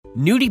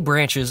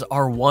Nudibranchs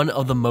are one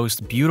of the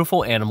most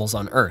beautiful animals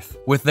on Earth.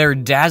 With their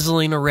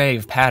dazzling array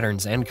of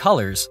patterns and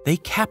colors, they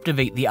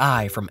captivate the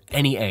eye from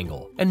any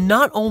angle. And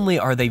not only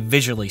are they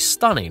visually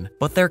stunning,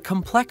 but their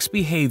complex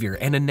behavior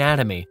and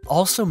anatomy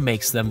also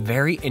makes them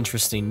very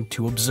interesting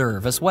to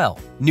observe as well.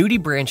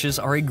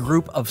 Nudibranchs are a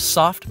group of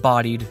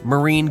soft-bodied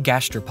marine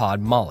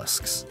gastropod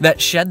mollusks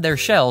that shed their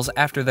shells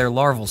after their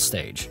larval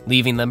stage,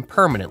 leaving them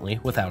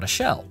permanently without a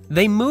shell.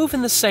 They move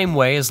in the same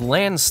way as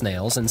land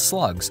snails and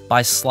slugs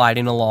by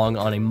sliding along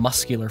on a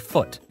muscular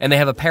foot, and they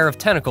have a pair of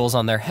tentacles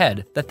on their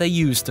head that they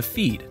use to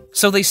feed.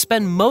 So they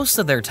spend most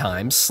of their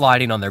time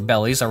sliding on their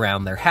bellies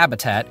around their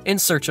habitat in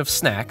search of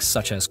snacks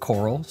such as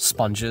coral,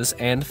 sponges,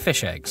 and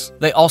fish eggs.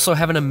 They also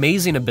have an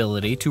amazing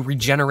ability to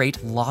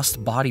regenerate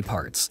lost body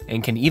parts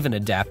and can even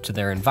adapt to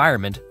their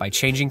environment by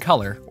changing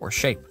color or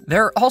shape.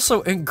 They're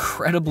also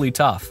incredibly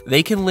tough.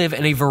 They can live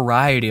in a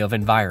variety of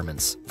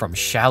environments, from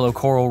shallow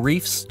coral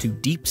reefs to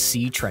deep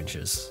sea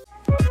trenches.